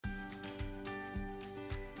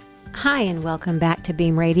Hi, and welcome back to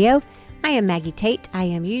Beam Radio. I am Maggie Tate. I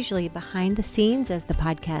am usually behind the scenes as the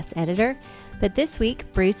podcast editor, but this week,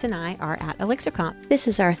 Bruce and I are at ElixirConf. This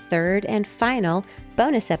is our third and final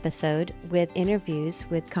bonus episode with interviews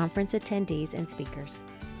with conference attendees and speakers.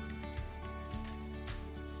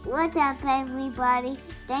 What's up, everybody?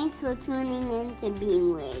 Thanks for tuning in to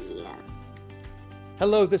Beam Radio.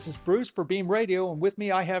 Hello, this is Bruce for Beam Radio, and with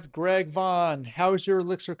me I have Greg Vaughn. How's your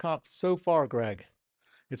ElixirConf so far, Greg?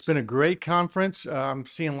 It's been a great conference. I'm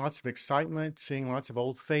seeing lots of excitement, seeing lots of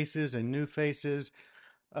old faces and new faces.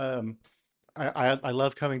 I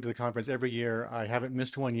love coming to the conference every year. I haven't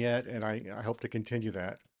missed one yet, and I hope to continue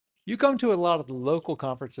that. You come to a lot of the local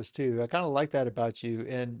conferences too. I kind of like that about you,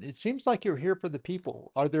 and it seems like you're here for the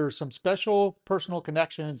people. Are there some special personal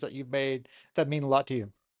connections that you've made that mean a lot to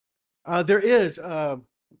you? There is.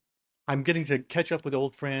 I'm getting to catch up with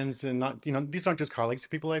old friends, and not, these aren't just colleagues,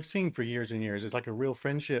 people I've seen for years and years. It's like a real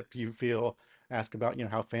friendship. You feel, ask about,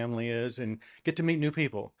 how family is, and get to meet new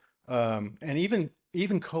people. And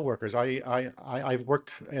even coworkers. I've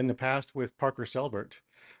worked in the past with Parker Selbert,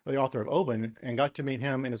 the author of Oben, and got to meet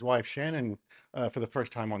him and his wife Shannon for the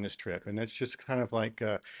first time on this trip. And it's just kind of like,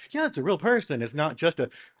 yeah, it's a real person. It's not just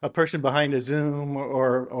a person behind a Zoom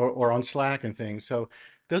or on Slack and things. So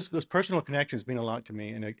those personal connections mean a lot to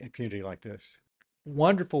me in a community like this.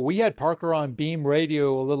 Wonderful. We had Parker on Beam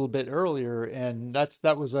Radio a little bit earlier, and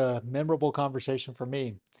that was a memorable conversation for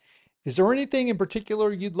me. Is there anything in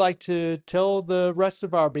particular you'd like to tell the rest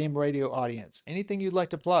of our Beam Radio audience? Anything you'd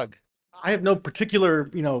like to plug? I have no particular,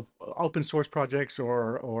 open source projects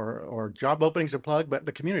or job openings to plug, but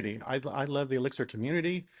the community. I love the Elixir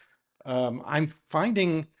community. I'm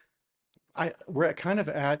finding we're kind of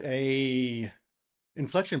at a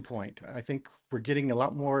inflection point. I think we're getting a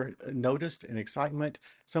lot more noticed and excitement.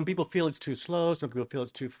 Some people feel it's too slow. Some people feel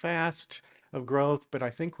it's too fast of growth, but I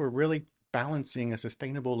think we're really balancing a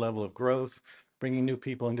sustainable level of growth, bringing new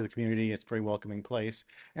people into the community. It's a very welcoming place.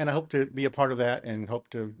 And I hope to be a part of that and hope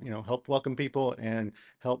to, help welcome people and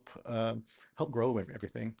help grow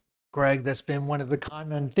everything. Greg, that's been one of the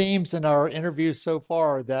common themes in our interviews so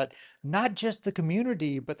far, that not just the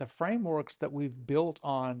community, but the frameworks that we've built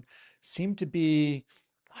on seem to be,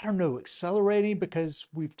 I don't know, accelerating because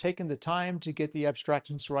we've taken the time to get the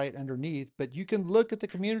abstractions right underneath. But you can look at the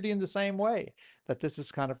community in the same way that this has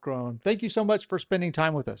kind of grown. Thank you so much for spending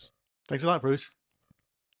time with us. Thanks a lot, Bruce.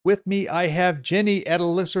 With me, I have Jenny at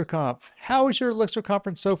ElixirConf. How is your Elixir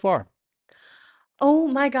conference so far? Oh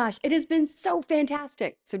my gosh, it has been so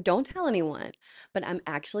fantastic. So don't tell anyone, but I'm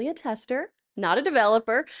actually a tester, not a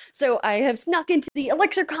developer. So I have snuck into the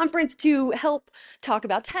Elixir conference to help talk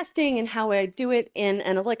about testing and how I do it in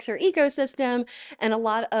an Elixir ecosystem, and a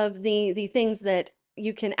lot of the things that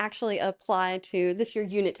you can actually apply to this year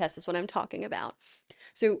unit test is what I'm talking about.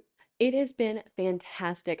 So it has been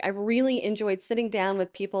fantastic. I've really enjoyed sitting down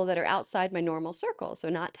with people that are outside my normal circle. So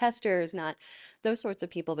not testers, not those sorts of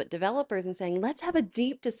people, but developers, and saying, let's have a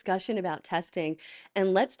deep discussion about testing,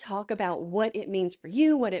 and let's talk about what it means for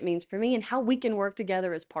you, what it means for me, and how we can work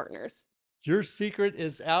together as partners. Your secret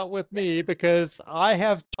is out with me, because I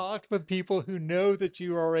have talked with people who know that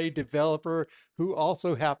you are a developer who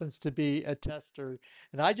also happens to be a tester.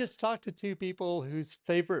 And I just talked to two people whose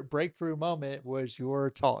favorite breakthrough moment was your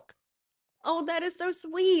talk. Oh, that is so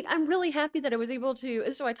sweet. I'm really happy that I was able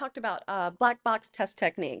to. So I talked about black box test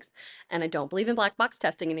techniques, and I don't believe in black box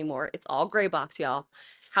testing anymore. It's all gray box, y'all.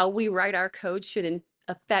 How we write our code should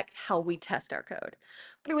affect how we test our code.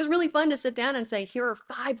 But it was really fun to sit down and say, here are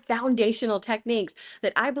 5 foundational techniques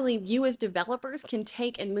that I believe you as developers can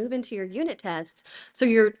take and move into your unit tests, so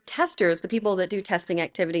your testers, the people that do testing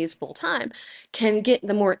activities full time, can get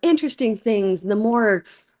the more interesting things, the more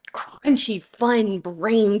crunchy, fun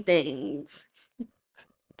brain things.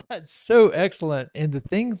 That's so excellent. And the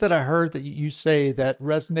thing that I heard that you say that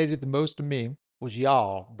resonated the most to me was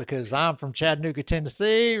y'all, because I'm from Chattanooga,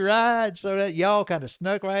 Tennessee, right? So that y'all kind of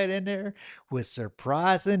snuck right in there with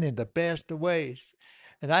surprising in the best of ways.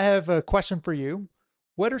 And I have a question for you.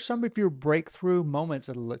 What are some of your breakthrough moments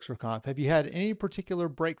at ElixirConf? Have you had any particular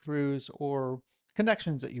breakthroughs or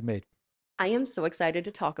connections that you made? I am so excited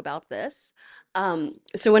to talk about this.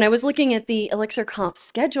 So when I was looking at the ElixirConf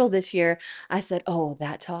schedule this year, I said, oh,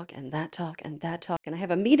 that talk and that talk and that talk. And I have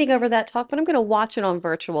a meeting over that talk, but I'm going to watch it on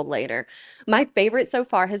virtual later. My favorite so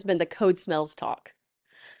far has been the code smells talk.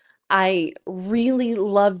 I really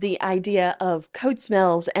love the idea of code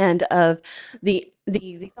smells, and of the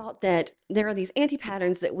thought that there are these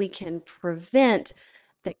anti-patterns that we can prevent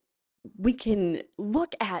that we can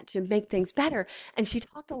look at to make things better. And she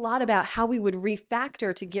talked a lot about how we would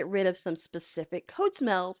refactor to get rid of some specific code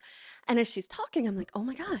smells. And as she's talking, I'm like, oh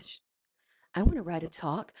my gosh, I want to write a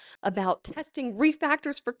talk about testing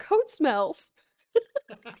refactors for code smells.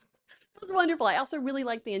 It was wonderful. I also really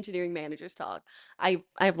like the engineering manager's talk.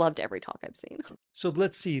 I've loved every talk I've seen. So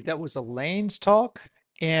let's see, that was Elaine's talk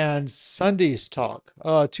and Sunday's talk.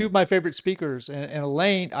 Two of my favorite speakers. And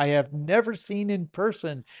Elaine, I have never seen in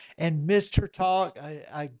person and missed her talk.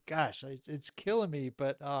 Gosh, it's killing me.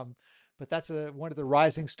 But that's one of the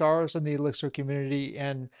rising stars in the Elixir community.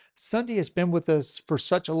 And Sunday has been with us for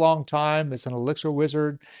such a long time as an Elixir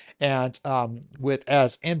wizard and with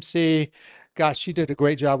as MC. Gosh, she did a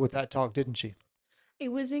great job with that talk, didn't she?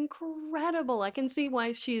 It was incredible. I can see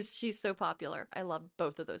why she's so popular. I love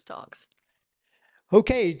both of those talks.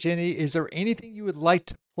 Okay, Jenny, is there anything you would like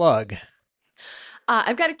to plug?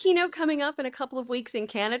 I've got a keynote coming up in a couple of weeks in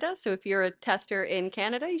Canada. So if you're a tester in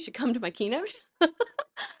Canada, you should come to my keynote.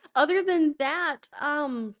 Other than that,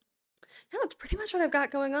 yeah, that's pretty much what I've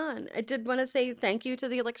got going on. I did want to say thank you to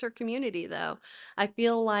the Elixir community, though. I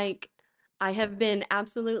feel like I have been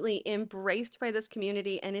absolutely embraced by this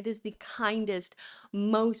community, and it is the kindest,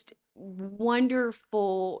 most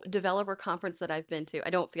wonderful developer conference that I've been to. I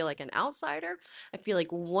don't feel like an outsider. I feel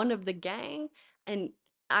like one of the gang, and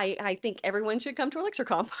I think everyone should come to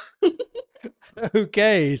ElixirConf.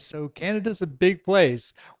 Okay, so Canada's a big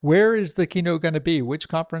place. Where is the keynote going to be? Which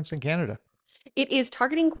conference in Canada? It is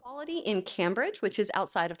targeting quality in Cambridge, which is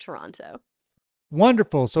outside of Toronto.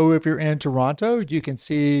 Wonderful. So if you're in Toronto, you can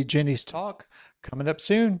see Jenny's talk coming up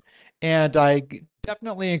soon. And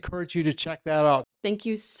definitely encourage you to check that out. Thank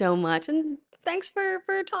you so much, and thanks for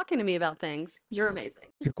talking to me about things. You're amazing.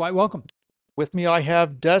 You're quite welcome. With me, I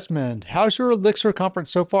have Desmond. How's your Elixir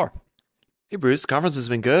conference so far? Hey Bruce, the conference has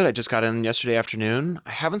been good. I just got in yesterday afternoon.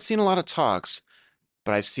 I haven't seen a lot of talks,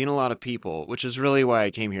 but I've seen a lot of people, which is really why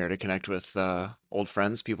I came here to connect with old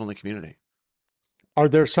friends, people in the community. Are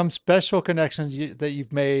there some special connections that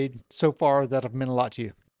you've made so far that have meant a lot to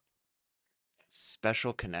you?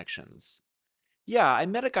 Special connections. Yeah, I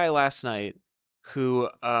met a guy last night who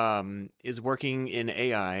is working in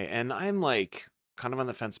AI, and I'm like kind of on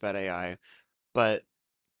the fence about AI, but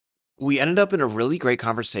we ended up in a really great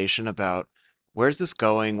conversation about where's this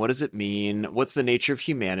going? What does it mean? What's the nature of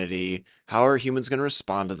humanity? How are humans going to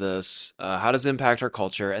respond to this? How does it impact our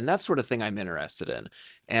culture? And that sort of thing I'm interested in.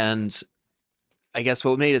 And I guess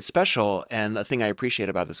what made it special and the thing I appreciate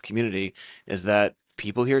about this community is that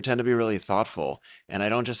people here tend to be really thoughtful. And I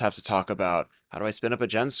don't just have to talk about how do I spin up a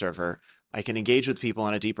gen server. I can engage with people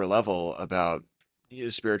on a deeper level about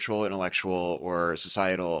spiritual, intellectual, or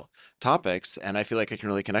societal topics. And I feel like I can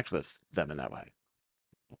really connect with them in that way.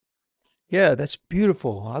 Yeah, that's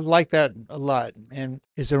beautiful. I like that a lot. And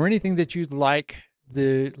is there anything that you'd like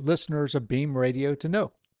the listeners of Beam Radio to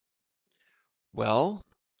know? Well,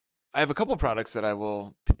 I have a couple products that I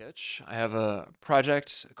will pitch. I have a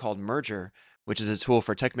project called Merger, which is a tool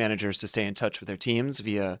for tech managers to stay in touch with their teams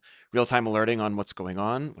via real-time alerting on what's going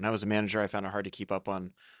on. When I was a manager, I found it hard to keep up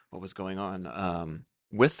on what was going on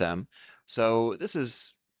with them. So this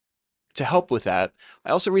is to help with that.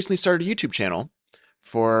 I also recently started a YouTube channel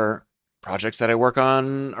for projects that I work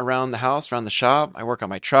on around the house, around the shop. I work on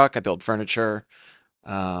my truck, I build furniture.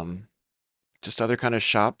 Um, just other kind of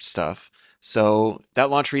shop stuff. So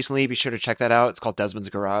that launched recently. Be sure to check that out. It's called Desmond's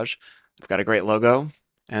Garage. I've got a great logo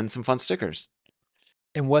and some fun stickers.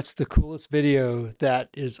 And what's the coolest video that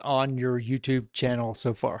is on your YouTube channel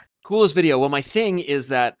so far? Coolest video. Well, my thing is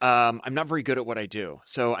that I'm not very good at what I do.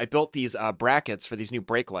 So I built these brackets for these new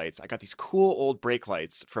brake lights. I got these cool old brake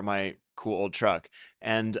lights for my cool old truck,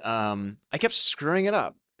 and I kept screwing it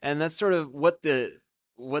up. And that's sort of what the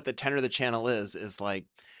tenor of the channel is like.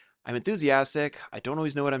 I'm enthusiastic. I don't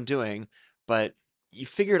always know what I'm doing, but you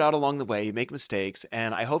figure it out along the way. You make mistakes,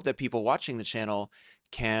 and I hope that people watching the channel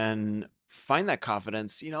can find that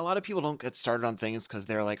confidence. A lot of people don't get started on things because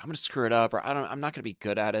they're like, I'm going to screw it up, or I'm not going to be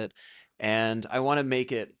good at it. And I want to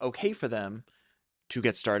make it okay for them to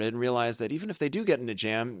get started and realize that even if they do get in a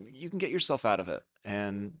jam, you can get yourself out of it,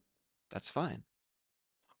 and that's fine.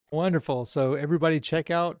 Wonderful. So everybody check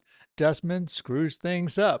out Desmond Screws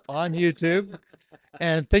Things Up on YouTube.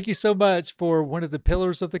 And thank you so much for one of the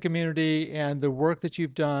pillars of the community and the work that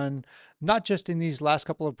you've done, not just in these last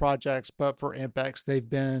couple of projects, but for Ampex. They've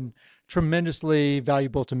been tremendously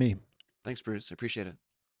valuable to me. Thanks, Bruce. I appreciate it.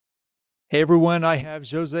 Hey, everyone. I have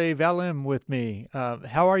Jose Valim with me.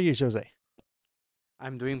 How are you, Jose?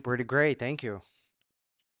 I'm doing pretty great, thank you.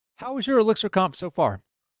 How was your Elixir Comp so far?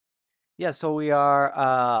 Yeah, so we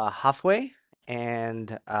are halfway,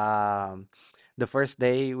 and The first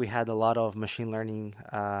day we had a lot of machine learning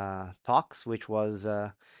talks, which was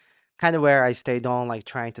kind of where I stayed on, like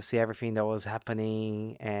trying to see everything that was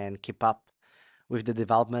happening and keep up with the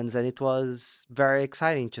developments. And it was very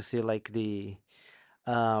exciting to see like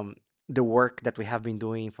um, the work that we have been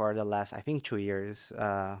doing for the last, I think, 2 years.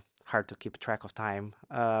 Hard to keep track of time.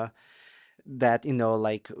 That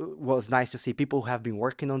like was nice to see people who have been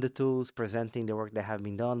working on the tools presenting the work that have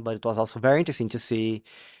been done, but it was also very interesting to see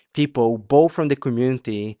people both from the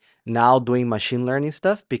community now doing machine learning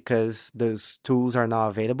stuff because those tools are now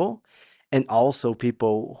available, and also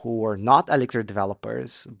people who are not Elixir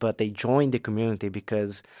developers but they joined the community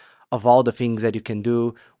because of all the things that you can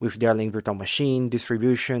do with the Erlang virtual machine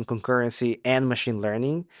distribution, concurrency, and machine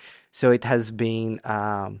learning. So it has been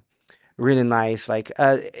really nice. Like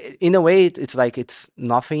in a way, it's like it's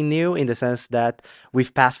nothing new in the sense that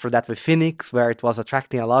we've passed through that with Phoenix, where it was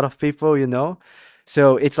attracting a lot of people.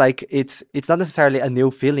 So it's like it's not necessarily a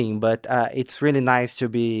new feeling, but it's really nice to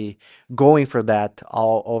be going for that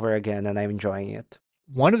all over again, and I'm enjoying it.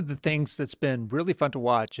 One of the things that's been really fun to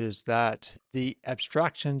watch is that the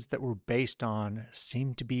abstractions that we're based on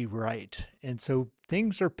seem to be right. And so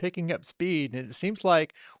things are picking up speed. And it seems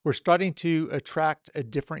like we're starting to attract a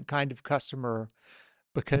different kind of customer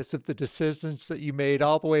because of the decisions that you made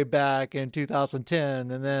all the way back in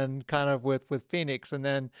 2010 and then kind of with Phoenix. And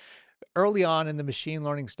then early on in the machine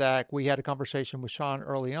learning stack, we had a conversation with Sean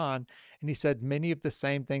early on, and he said many of the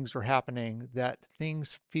same things are happening, that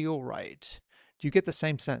things feel right. Do you get the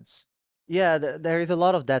same sense? Yeah, there is a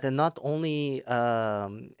lot of that, and not only,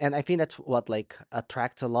 and I think that's what like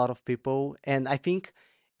attracts a lot of people, and I think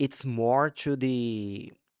it's more to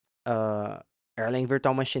the uh, Erlang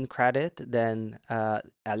virtual machine credit than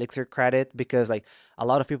Elixir credit because like a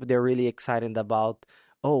lot of people they're really excited about,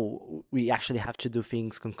 oh, we actually have to do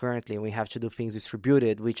things concurrently, we have to do things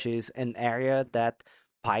distributed, which is an area that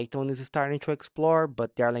Python is starting to explore,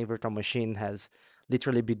 but the Erlang virtual machine has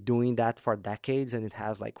literally been doing that for decades, and it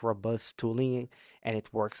has like robust tooling and it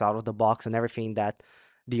works out of the box and everything that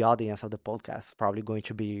the audience of the podcast is probably going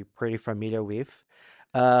to be pretty familiar with.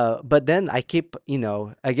 But then I keep,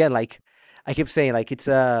 again, like I keep saying, like it's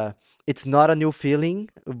not a new feeling,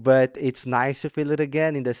 but it's nice to feel it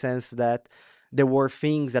again in the sense that there were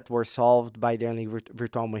things that were solved by the Erlang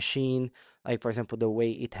virtual machine, like for example, the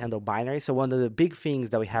way it handled binaries. So one of the big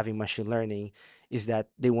things that we have in machine learning is that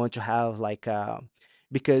they want to have like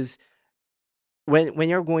because when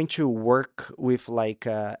you're going to work with like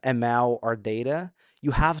ML or data,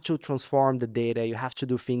 you have to transform the data. You have to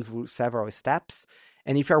do things with several steps.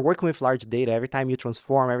 And if you're working with large data, every time you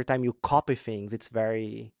transform, every time you copy things, it's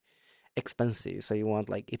very expensive. So you want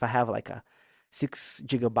like if I have like a 6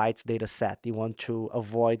 GB data set, you want to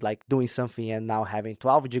avoid like doing something and now having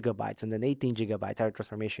 12 GB and then 18 GB every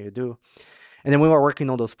transformation you do. And then when we're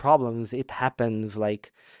working on those problems, it happens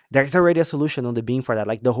like there's already a solution on the beam for that.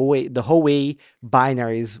 Like the whole way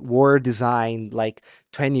binaries were designed like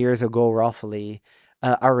 20 years ago, roughly,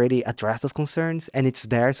 already address those concerns, and it's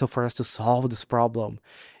there. So for us to solve this problem,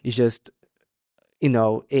 it's just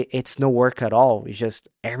it's no work at all. It's just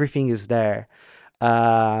everything is there.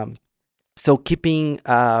 Um, so keeping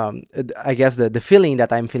I guess the feeling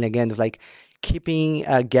that I'm feeling again is like keeping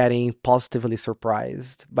getting positively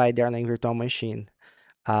surprised by the Erlang virtual machine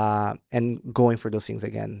and going for those things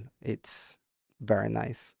again. It's very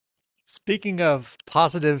nice. Speaking of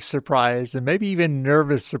positive surprise and maybe even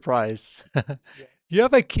nervous surprise, you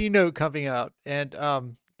have a keynote coming out, and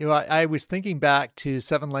I was thinking back to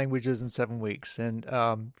Seven Languages in 7 Weeks, and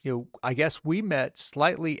I guess we met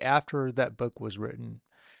slightly after that book was written,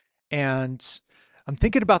 and I'm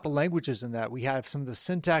thinking about the languages in that. We have some of the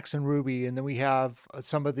syntax in Ruby, and then we have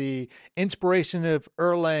some of the inspiration of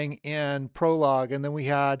Erlang in Prolog, and then we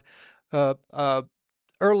had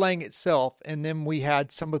Erlang itself, and then we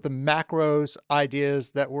had some of the macros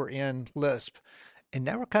ideas that were in Lisp. And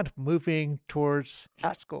now we're kind of moving towards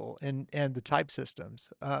Haskell and the type systems.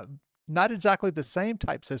 Not exactly the same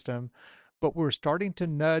type system, but we're starting to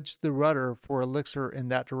nudge the rudder for Elixir in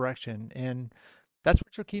that direction. And that's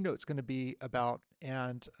what your keynote's going to be about.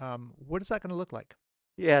 And what is that going to look like?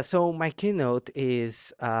 Yeah, so my keynote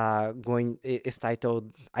is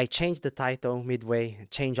titled. I changed the title midway,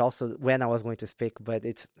 changed also when I was going to speak, but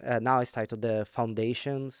it's now it's titled "The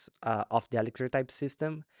Foundations of the Elixir Type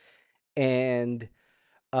System," and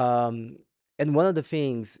um, and one of the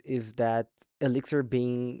things is that Elixir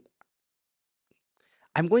being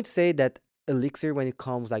I'm going to say that Elixir, when it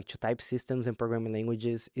comes like to type systems and programming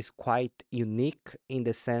languages, is quite unique in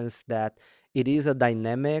the sense that it is a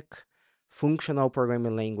dynamic, functional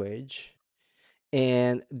programming language,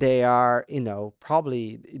 And they are,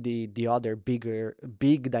 probably the other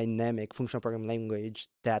big dynamic functional programming language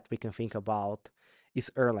that we can think about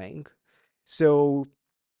is Erlang. So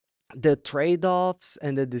the trade-offs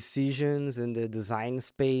and the decisions and the design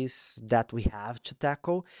space that we have to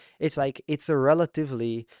tackle, it's like it's a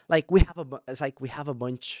relatively like it's like we have a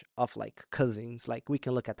bunch of like cousins. Like we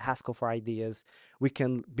can look at Haskell for ideas. We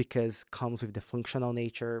can, because comes with the functional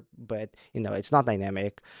nature, but it's not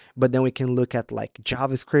dynamic. But then we can look at like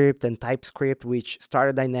JavaScript and TypeScript, which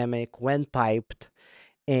started dynamic when typed,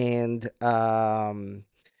 and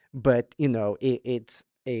but it's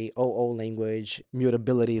a OO language,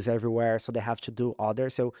 mutability is everywhere, so they have to do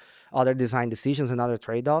other design decisions and other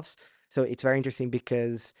trade-offs. So it's very interesting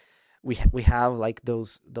because we have like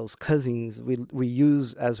those cousins we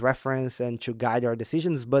use as reference and to guide our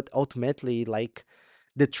decisions, but ultimately like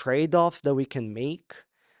the trade-offs that we can make,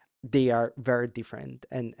 they are very different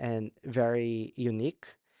and very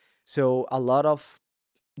unique. So a lot of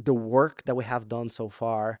the work that we have done so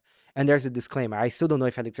far, and there's a disclaimer, I still don't know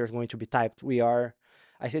if Elixir is going to be typed.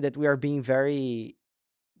 I say that we are being very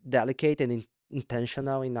delicate and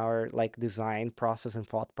intentional in our like design process and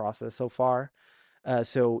thought process so far.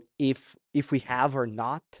 So if we have or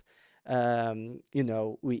not, we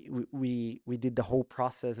did the whole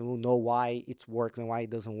process and we'll know why it works and why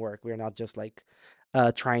it doesn't work. We're not just like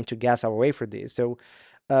trying to guess our way for this. So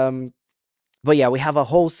um, but yeah, we have a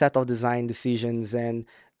whole set of design decisions, and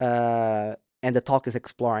the talk is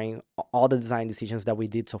exploring all the design decisions that we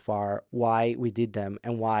did so far, why we did them,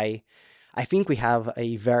 and why I think we have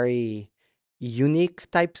a very unique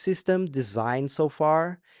type system designed so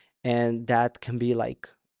far, and that can be like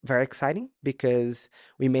very exciting because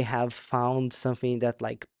we may have found something that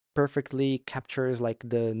like perfectly captures like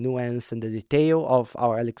the nuance and the detail of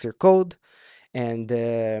our Elixir code,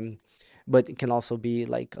 and but it can also be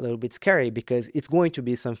like a little bit scary because it's going to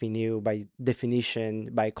be something new by definition,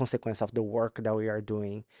 by consequence of the work that we are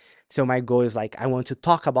doing. So my goal is like I want to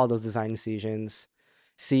talk about those design decisions,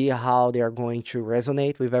 see how they are going to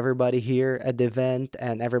resonate with everybody here at the event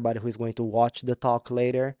and everybody who is going to watch the talk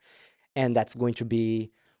later, and that's going to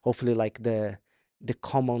be hopefully like the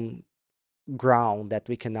common ground that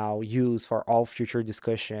we can now use for all future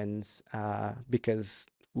discussions, because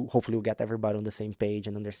hopefully we'll get everybody on the same page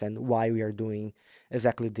and understand why we are doing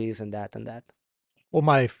exactly this and that and that. Well,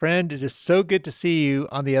 my friend, it is so good to see you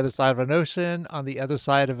on the other side of an ocean, on the other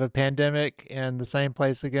side of a pandemic, and the same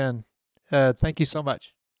place again. Thank you so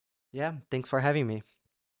much. Yeah, thanks for having me.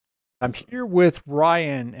 I'm here with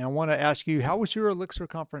Ryan, and I want to ask you, how was your Elixir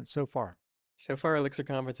conference so far? So far, Elixir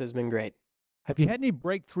Conference has been great. Have you had any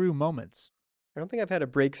breakthrough moments? I don't think I've had a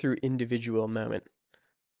breakthrough individual moment,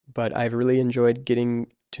 but I've really enjoyed getting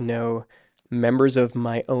to know members of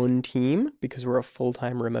my own team because we're a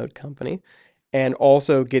full-time remote company, and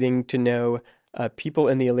also getting to know people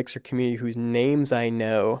in the Elixir community whose names I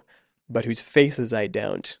know, but whose faces I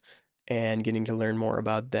don't, and getting to learn more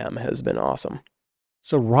about them has been awesome.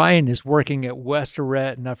 So Ryan is working at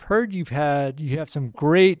Westeret, and I've heard you have some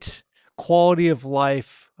great quality of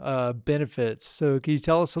life benefits. So can you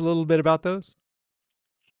tell us a little bit about those?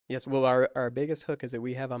 Yes, well, our biggest hook is that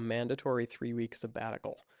we have a mandatory 3 week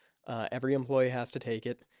sabbatical. Every employee has to take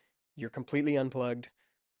it. You're completely unplugged.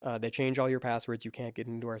 They change all your passwords. You can't get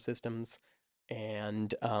into our systems,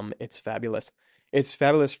 and it's fabulous. It's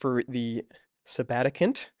fabulous for the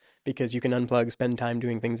sabbaticant because you can unplug, spend time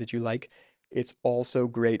doing things that you like. It's also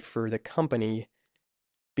great for the company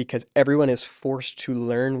because everyone is forced to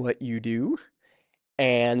learn what you do.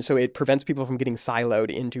 And so it prevents people from getting siloed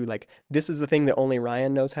into like, this is the thing that only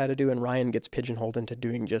Ryan knows how to do, and Ryan gets pigeonholed into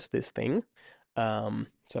doing just this thing.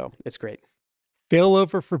 So it's great.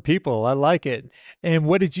 Failover for people. I like it. And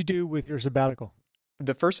what did you do with your sabbatical?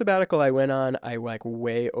 The first sabbatical I went on, I like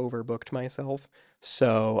way overbooked myself.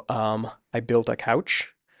 So I built a couch,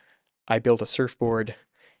 I built a surfboard,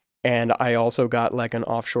 and I also got like an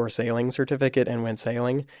offshore sailing certificate and went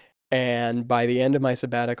sailing. And by the end of my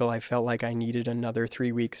sabbatical, I felt like I needed another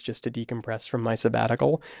 3 weeks just to decompress from my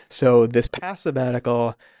sabbatical. So this past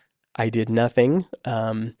sabbatical, I did nothing.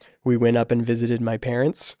 We went up and visited my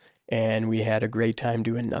parents, and we had a great time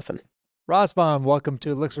doing nothing. Razvan, welcome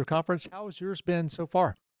to Elixir Conference. How has yours been so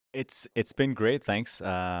far? It's been great, thanks.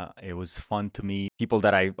 It was fun to meet people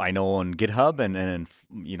that I know on GitHub, and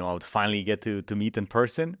I would finally get to meet in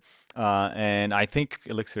person. And I think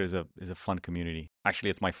Elixir is a fun community. Actually,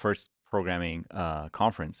 it's my first programming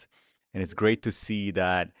conference, and it's great to see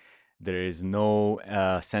that there is no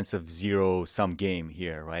sense of zero sum game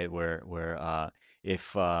here, right? Where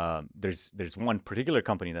if there's one particular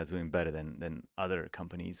company that's doing better than other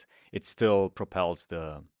companies, it still propels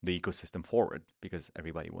the ecosystem forward because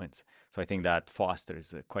everybody wins. So I think that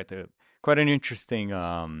fosters quite an interesting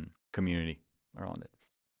community around it.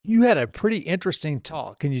 You had a pretty interesting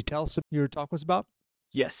talk. Can you tell us what your talk was about?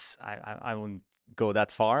 Yes, I wouldn't go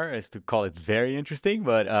that far as to call it very interesting,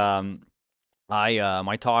 but I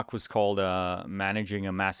my talk was called "Managing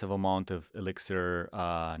a Massive Amount of Elixir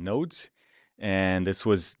Nodes," and this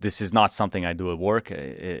is not something I do at work.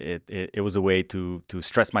 It was a way to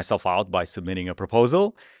stress myself out by submitting a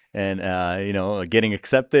proposal and getting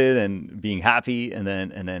accepted and being happy, and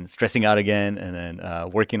then stressing out again, and then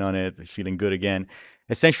working on it, feeling good again.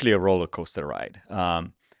 Essentially, a roller coaster ride.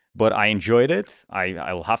 But I enjoyed it.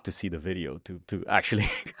 I will have to see the video to actually.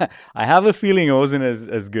 I have a feeling it wasn't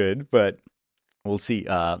as good, but we'll see.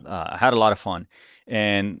 I had a lot of fun,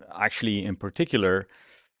 and actually, in particular,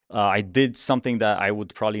 I did something that I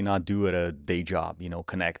would probably not do at a day job.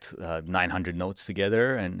 Connect 900 notes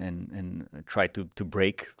together and try to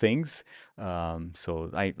break things. So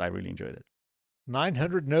I really enjoyed it.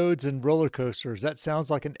 900 nodes and roller coasters. That sounds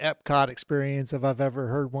like an Epcot experience if I've ever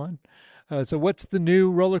heard one. So, what's the new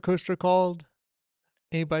roller coaster called?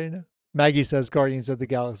 Anybody know? Maggie says Guardians of the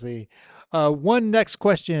Galaxy. One next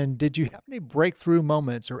question. Did you have any breakthrough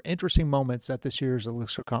moments or interesting moments at this year's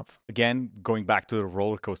ElixirConf? Again, going back to the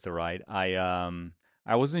roller coaster ride, I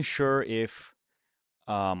wasn't sure if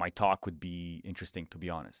my talk would be interesting, to be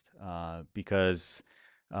honest, because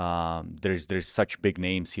there's such big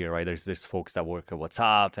names here, right? There's folks that work at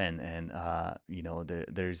WhatsApp, and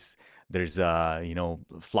there's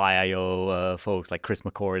Fly.io folks like Chris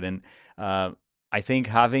McCord, and I think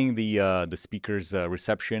having the speakers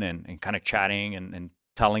reception and kind of chatting and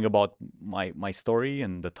telling about my story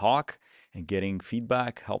and the talk and getting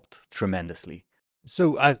feedback helped tremendously.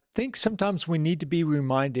 So I think sometimes we need to be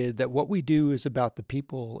reminded that what we do is about the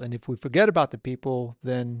people, and if we forget about the people,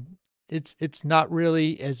 then it's not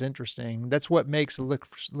really as interesting. That's what makes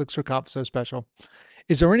ElixirConf so special.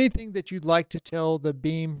 Is there anything that you'd like to tell the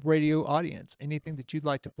Beam Radio audience? Anything that you'd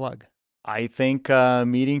like to plug? I think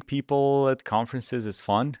meeting people at conferences is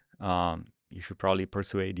fun. You should probably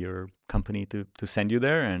persuade your company to send you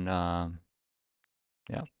there, and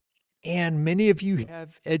yeah. And many of you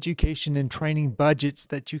have education and training budgets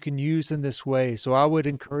that you can use in this way. So I would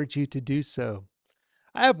encourage you to do so.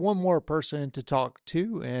 I have one more person to talk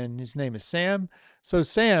to, and his name is Sam. So,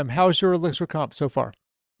 Sam, how's your ElixirConf so far?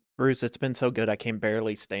 Bruce, it's been so good I can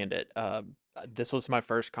barely stand it. This was my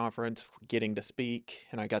first conference getting to speak,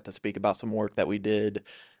 and I got to speak about some work that we did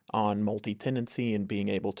on multi-tenancy and being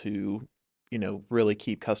able to, really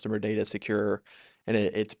keep customer data secure. And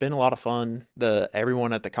it's been a lot of fun.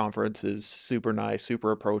 Everyone at the conference is super nice,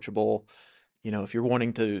 super approachable. If you're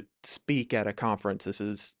wanting to speak at a conference, this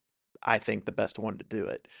is, I think, the best one to do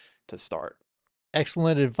it to start.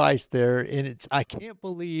 Excellent advice there. And I can't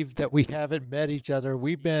believe that we haven't met each other.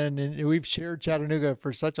 We've shared Chattanooga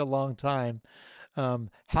for such a long time.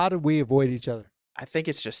 How do we avoid each other? I think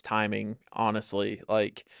it's just timing, honestly.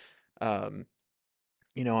 Like, um,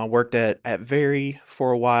 I worked at Very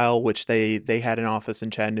for a while, which they had an office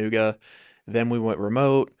in Chattanooga. Then we went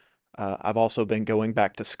remote. I've also been going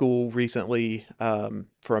back to school recently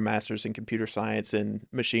for a master's in computer science and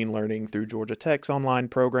machine learning through Georgia Tech's online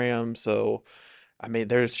program. So, I mean,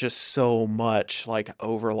 there's just so much like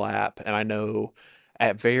overlap. And I know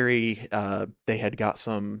at Very, they had got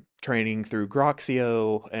some training through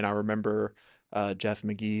Groxio. And I remember Jeff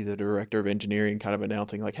McGee, the director of engineering, kind of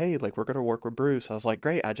announcing like, "Hey, like we're going to work with Bruce." I was like,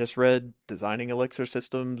 "Great! I just read Designing Elixir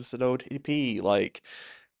Systems at OTP. Like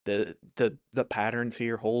the patterns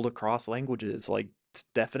here hold across languages. Like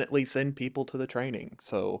definitely send people to the training."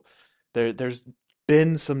 So there's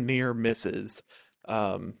been some near misses,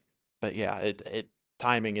 um, but yeah, it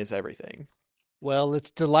timing is everything. Well, it's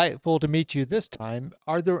delightful to meet you this time.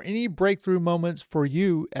 Are there any breakthrough moments for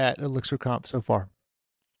you at ElixirConf so far?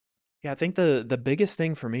 Yeah, I think the biggest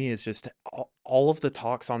thing for me is just all of the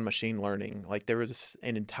talks on machine learning. Like there was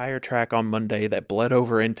an entire track on Monday that bled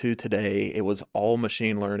over into today. It was all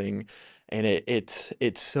machine learning, and it's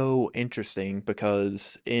so interesting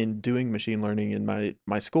because in doing machine learning in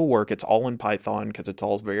my schoolwork, it's all in Python because it's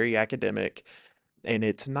all very academic, and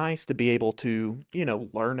it's nice to be able to,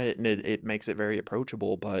 learn it, and it makes it very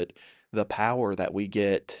approachable. But the power that we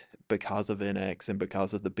get because of NX and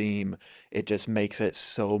because of the Beam, it just makes it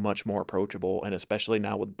so much more approachable. And especially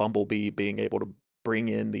now with Bumblebee being able to bring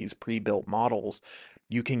in these pre-built models,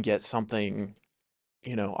 you can get something,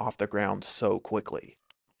 off the ground so quickly.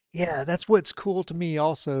 Yeah, that's what's cool to me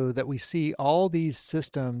also, that we see all these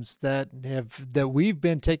systems that we've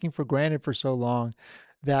been taking for granted for so long,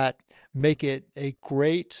 that make it a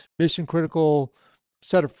great mission critical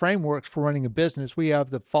set of frameworks for running a business. We have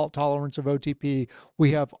the fault tolerance of OTP.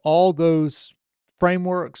 We have all those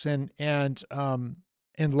frameworks and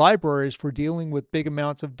libraries for dealing with big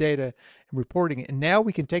amounts of data and reporting it. And now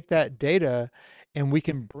we can take that data and we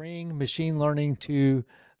can bring machine learning to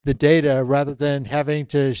the data rather than having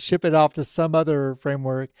to ship it off to some other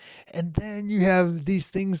framework. And then you have these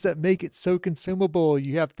things that make it so consumable.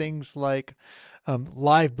 You have things like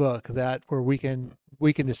Livebook, that where we can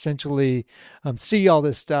essentially see all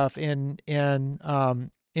this stuff in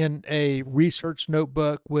a research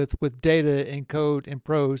notebook with data and code and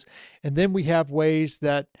prose. And then we have ways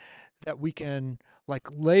that we can like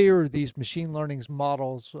layer these machine learning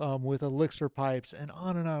models with Elixir pipes and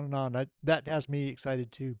on and on and on. That has me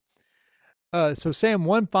excited too. So Sam,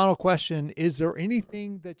 one final question. Is there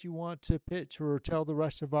anything that you want to pitch or tell the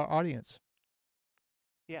rest of our audience?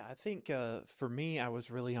 Yeah, I think for me, I was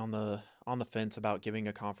really on the fence about giving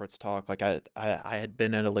a conference talk. Like I had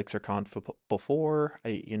been at ElixirConf before.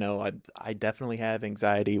 I definitely have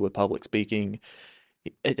anxiety with public speaking.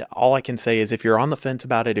 All I can say is if you're on the fence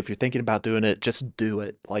about it, if you're thinking about doing it, just do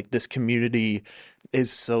it. Like this community is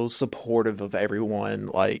so supportive of everyone.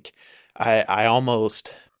 Like I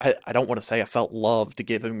almost I don't want to say I felt loved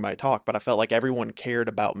giving my talk, but I felt like everyone cared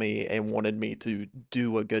about me and wanted me to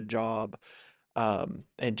do a good job.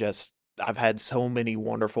 And just I've had so many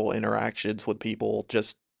wonderful interactions with people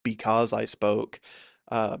just because I spoke,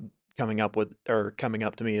 coming up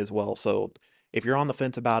to me as well. So if you're on the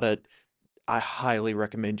fence about it, I highly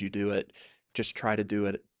recommend you do it. Just try to do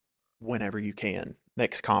it whenever you can.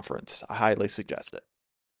 Next conference, I highly suggest it.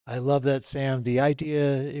 I love that, Sam. The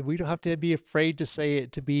idea, we don't have to be afraid to say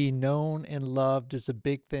it. To be known and loved is a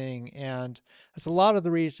big thing. And that's a lot of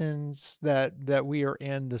the reasons that we are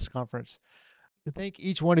in this conference. Thank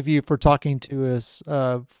each one of you for talking to us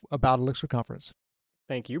about Elixir Conference.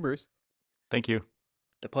 Thank you, Bruce. Thank you.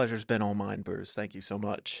 The pleasure's been all mine, Bruce. Thank you so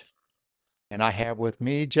much. And I have with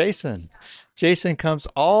me Jason. Jason comes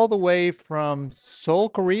all the way from Seoul,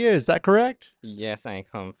 Korea. Is that correct? Yes, I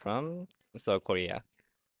come from South Korea.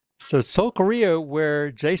 So Seoul, Korea,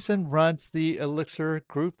 where Jason runs the Elixir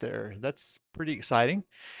group there. That's pretty exciting.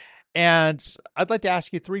 And I'd like to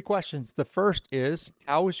ask you three questions. The first is,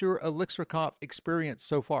 how was your ElixirConf experience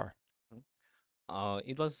so far?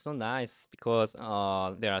 It was so nice because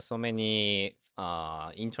there are so many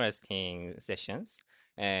interesting sessions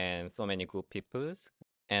and so many good peoples.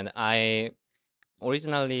 And I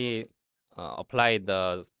originally applied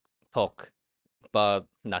the talk, but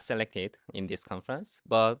not selected in this conference.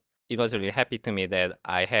 But it was really happy to me that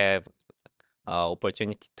I have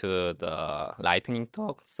opportunity to the lightning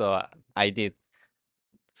talk. So I did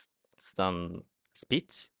some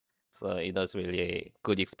speech. So it was really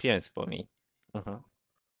good experience for me. Uh-huh.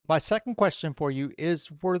 My second question for you is,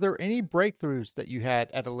 were there any breakthroughs that you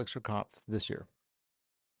had at ElixirConf this year?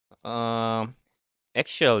 Um,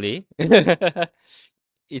 Actually,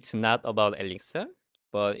 it's not about Elixir,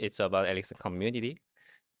 but it's about Elixir community.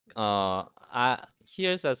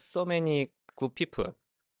 Here's so many good people.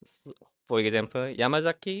 For example,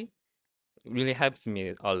 Yamazaki really helps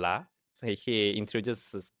me a lot. So he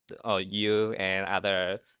introduces you and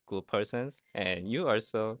other good persons, and you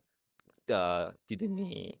also did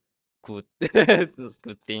me good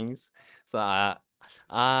good things. So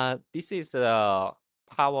this is the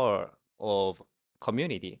power of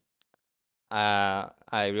community.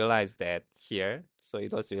 I realized that here, so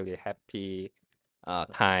it was really happy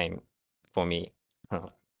time for me.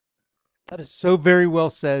 That is so very well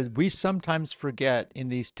said. We sometimes forget in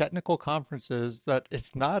these technical conferences that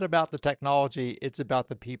it's not about the technology, it's about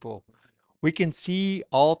the people. We can see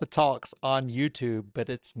all the talks on YouTube, but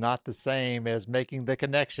it's not the same as making the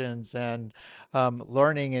connections and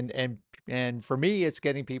learning. And for me, it's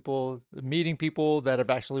getting people, meeting people that have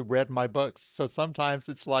actually read my books. So sometimes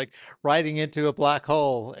it's like riding into a black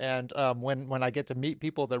hole. And when I get to meet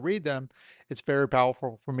people that read them, it's very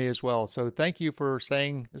powerful for me as well. So thank you for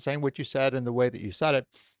saying what you said and the way that you said it.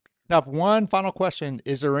 Now, one final question: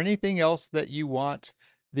 is there anything else that you want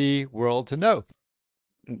the world to know?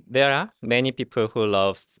 There are many people who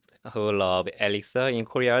love Elixir in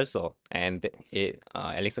Korea also, and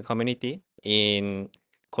Elixir community in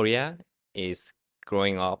Korea is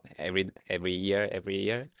growing up every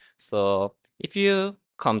year. So if you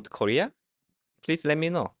come to Korea, please let me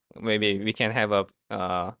know. Maybe we can have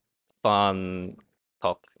a fun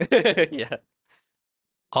talk. Yeah.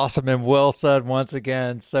 Awesome and well said once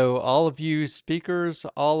again. So, all of you speakers,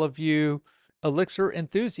 all of you Elixir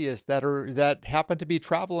enthusiasts that happen to be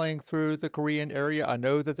traveling through the Korean area. I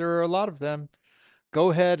know that there are a lot of them.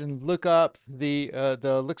 Go ahead and look up the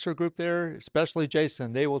Elixir group there, especially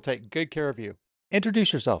Jason. They will take good care of you.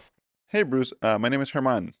 Introduce yourself. Hey, Bruce. My name is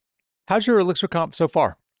Herman. How's your ElixirConf so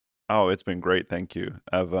far? Oh, it's been great, thank you.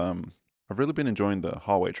 I've really been enjoying the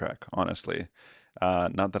hallway track, honestly.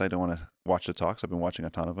 Not that I don't want to watch the talks. I've been watching a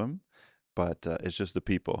ton of them, but it's just the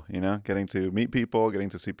people, getting to meet people, getting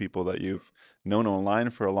to see people that you've known online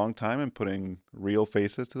for a long time and putting real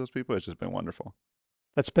faces to those people. It's just been wonderful.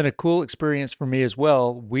 That's been a cool experience for me as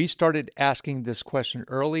well. We started asking this question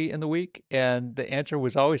early in the week, and the answer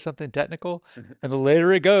was always something technical. And the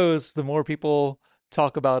later it goes, the more people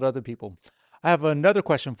talk about other people. I have another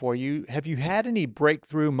question for you. Have you had any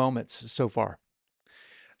breakthrough moments so far?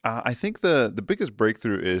 I think the biggest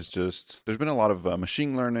breakthrough is just there's been a lot of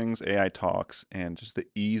machine learnings, AI talks, and just the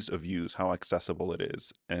ease of use, how accessible it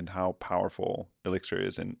is, and how powerful Elixir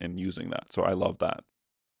is in using that. So I love that.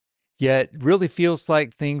 Yeah, it really feels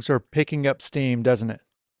like things are picking up steam, doesn't it?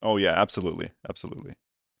 Oh yeah, absolutely, absolutely.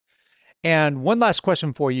 And one last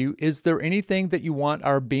question for you. Is there anything that you want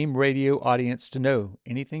our Beam Radio audience to know?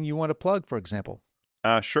 Anything you want to plug, for example?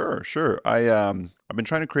 Sure, sure. I've been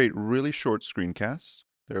trying to create really short screencasts.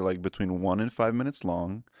 They're like between 1 and 5 minutes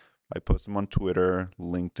long. I post them on Twitter,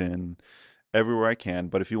 LinkedIn, everywhere I can.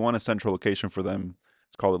 But if you want a central location for them,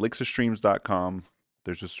 it's called elixirstreams.com.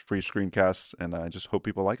 There's just free screencasts, and I just hope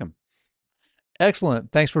people like them.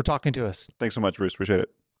 Excellent. Thanks for talking to us. Thanks so much, Bruce. Appreciate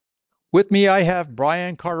it. With me, I have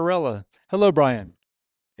Brian Cardarella. Hello, Brian.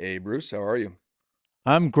 Hey, Bruce, how are you?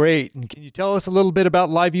 I'm great. And can you tell us a little bit about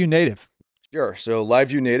LiveView Native? Sure. So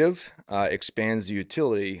LiveView Native expands the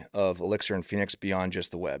utility of Elixir and Phoenix beyond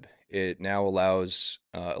just the web. It now allows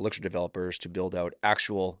Elixir developers to build out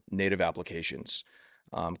actual native applications.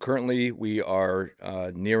 Currently, we are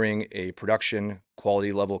nearing a production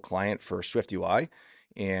quality level client for Swift UI,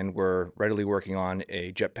 and we're readily working on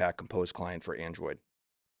a Jetpack Compose client for Android.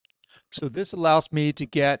 So this allows me to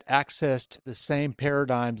get access to the same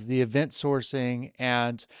paradigms, the event sourcing,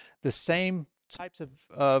 and the same types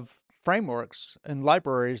of frameworks and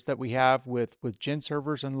libraries that we have with Gen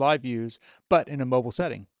servers and live views, but in a mobile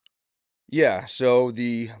setting. Yeah, so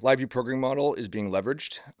the LiveView programming model is being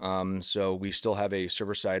leveraged. So we still have a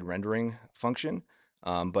server-side rendering function,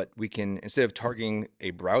 but we can, instead of targeting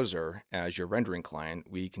a browser as your rendering client,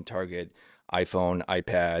 we can target iPhone,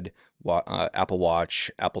 iPad, Apple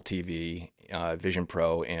Watch, Apple TV, Vision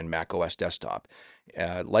Pro, and Mac OS desktop.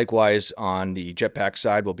 Likewise, on the Jetpack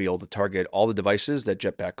side, we'll be able to target all the devices that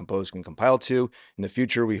Jetpack Compose can compile to. In the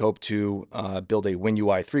future, we hope to build a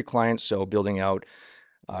WinUI 3 client, so building out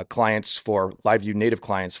clients for LiveView native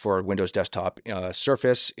clients for Windows Desktop,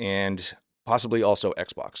 Surface, and possibly also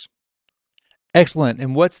Xbox. Excellent.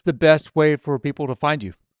 And what's the best way for people to find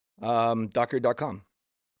you? Docker.com.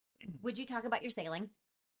 Would you talk about your sailing?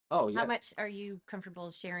 Oh, yeah. How much are you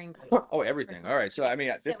comfortable sharing? Oh, everything. All right. So, I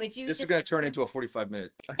mean, So this, would you this is just going like to turn into a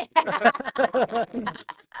 45-minute.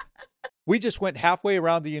 We just went halfway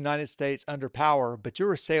around the United States under power, but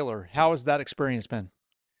you're a sailor. How has that experience been?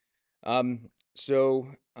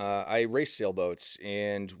 I race sailboats,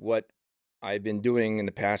 and what I've been doing in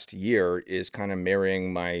the past year is kind of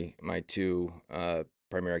marrying my two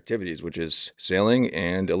primary activities, which is sailing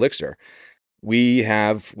and Elixir. We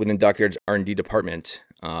have within Dockyard's R&D department,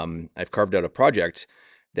 I've carved out a project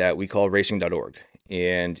that we call racing.org.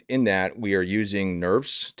 And in that, we are using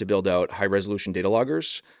nerves to build out high resolution data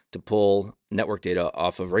loggers to pull network data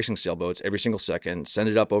off of racing sailboats every single second, send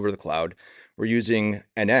it up over the cloud. We're using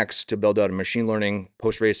NX to build out a machine learning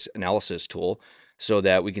post-race analysis tool so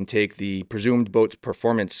that we can take the presumed boat's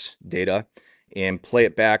performance data and play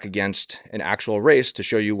it back against an actual race to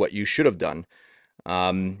show you what you should have done.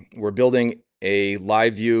 We're building a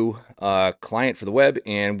LiveView client for the web,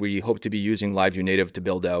 and we hope to be using LiveView Native to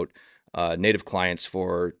build out native clients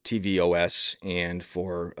for tvOS and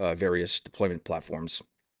for various deployment platforms.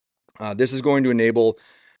 This is going to enable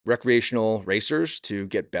recreational racers to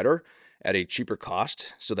get better at a cheaper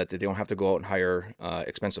cost so that they don't have to go out and hire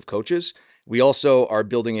expensive coaches. We also are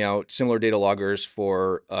building out similar data loggers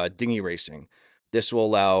for dinghy racing. This will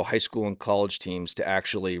allow high school and college teams to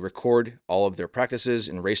actually record all of their practices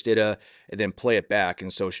and race data and then play it back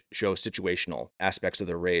and so show situational aspects of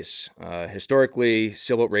the race. Historically,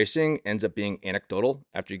 sailboat racing ends up being anecdotal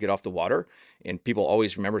after you get off the water, and people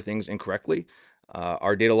always remember things incorrectly.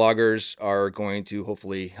 Our data loggers are going to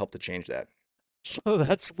hopefully help to change that. So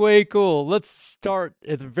that's way cool. Let's start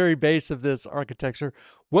at the very base of this architecture.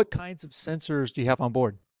 What kinds of sensors do you have on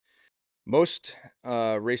board? Most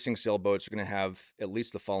racing sailboats are going to have at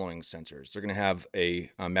least the following sensors. They're going to have a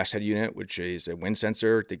masthead unit, which is a wind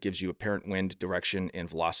sensor that gives you apparent wind direction and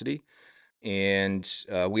velocity. And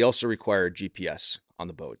we also require GPS on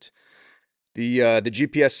the boat. The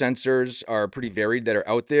GPS sensors are pretty varied that are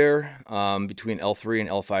out there between L3 and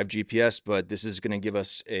L5 GPS, but this is going to give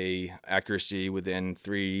us a accuracy within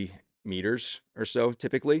 3 meters or so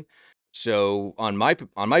typically. So on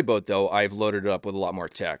my boat though, I've loaded it up with a lot more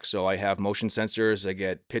tech. So I have motion sensors. I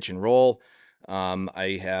get pitch and roll.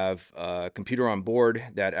 I have a computer on board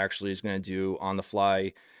that actually is going to do on the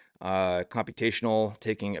fly computational,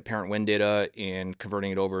 taking apparent wind data and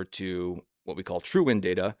converting it over to what we call true wind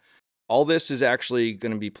data. All this is actually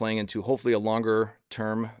going to be playing into hopefully a longer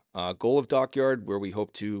term goal of Dockyard, where we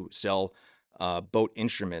hope to sell boat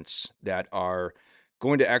instruments that are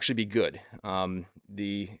going to actually be good.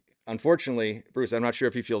 Unfortunately, Bruce, I'm not sure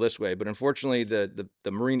if you feel this way, but unfortunately, the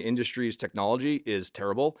marine industry's technology is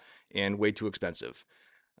terrible and way too expensive.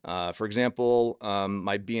 For example,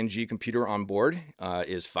 my B&G computer on board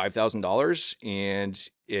is $5,000, and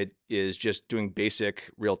it is just doing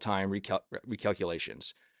basic real-time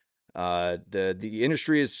recalculations. The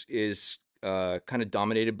industry is kind of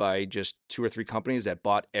dominated by just 2 or 3 companies that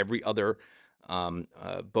bought every other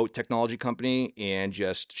boat technology company and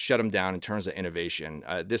just shut them down in terms of innovation.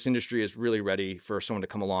 This industry is really ready for someone to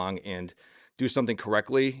come along and do something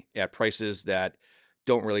correctly at prices that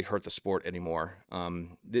don't really hurt the sport anymore.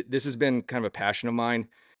 This has been kind of a passion of mine,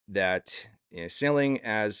 that sailing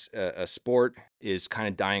as a sport is kind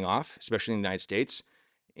of dying off, especially in the United States.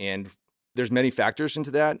 And there's many factors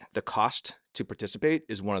into that. The cost to participate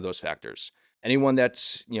is one of those factors. Anyone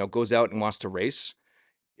that's goes out and wants to race,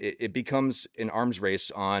 it becomes an arms race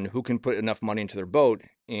on who can put enough money into their boat,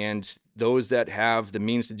 and those that have the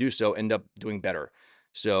means to do so end up doing better.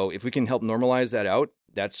 So if we can help normalize that out,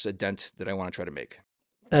 that's a dent that I want to try to make.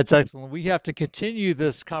 That's excellent. We have to continue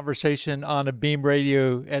this conversation on a Beam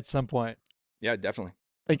Radio at some point. Yeah, definitely.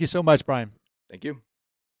 Thank you so much, Brian. Thank you.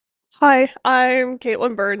 Hi, I'm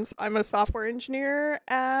Caitlin Burns. I'm a software engineer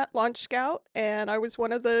at Launch Scout, and I was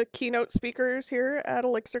one of the keynote speakers here at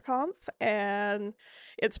ElixirConf, and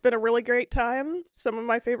it's been a really great time. Some of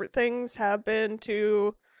my favorite things have been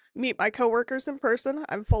to meet my coworkers in person.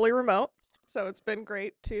 I'm fully remote, so it's been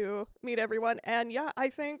great to meet everyone. And yeah, I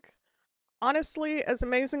think honestly, as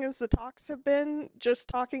amazing as the talks have been, just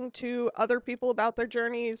talking to other people about their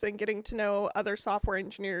journeys and getting to know other software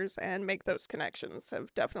engineers and make those connections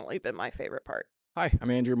have definitely been my favorite part. Hi,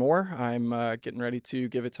 I'm Andrew Moore. I'm getting ready to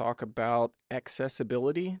give a talk about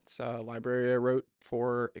accessibility. It's a library I wrote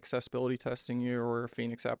for accessibility testing your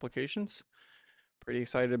Phoenix applications. Pretty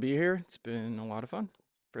excited to be here. It's been a lot of fun.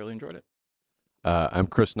 Really enjoyed it. I'm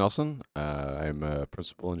Chris Nelson. I'm a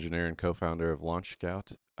principal engineer and co-founder of Launch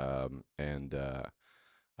Scout, and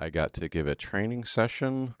I got to give a training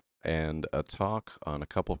session and a talk on a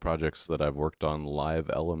couple of projects that I've worked on, live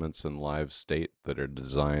elements and live state, that are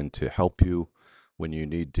designed to help you when you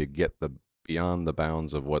need to get beyond the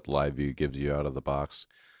bounds of what Live View gives you out of the box.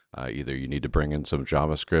 Either you need to bring in some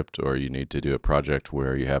JavaScript, or you need to do a project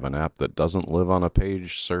where you have an app that doesn't live on a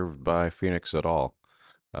page served by Phoenix at all.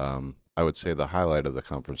 I would say the highlight of the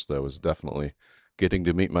conference, though, was definitely getting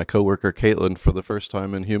to meet my coworker Caitlin for the first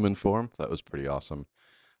time in human form. That was pretty awesome.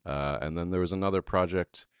 And then there was another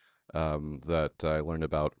project that I learned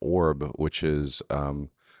about, Orb, which is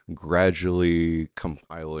gradually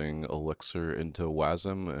compiling Elixir into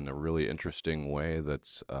WASM in a really interesting way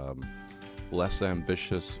that's less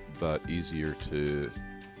ambitious but easier to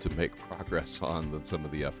make progress on than some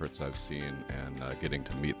of the efforts I've seen. And getting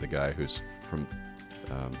to meet the guy who's from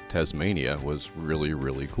Tasmania was really,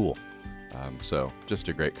 really cool. So just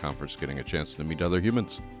a great conference, getting a chance to meet other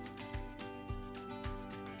humans.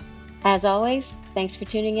 As always, thanks for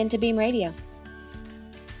tuning in to Beam Radio.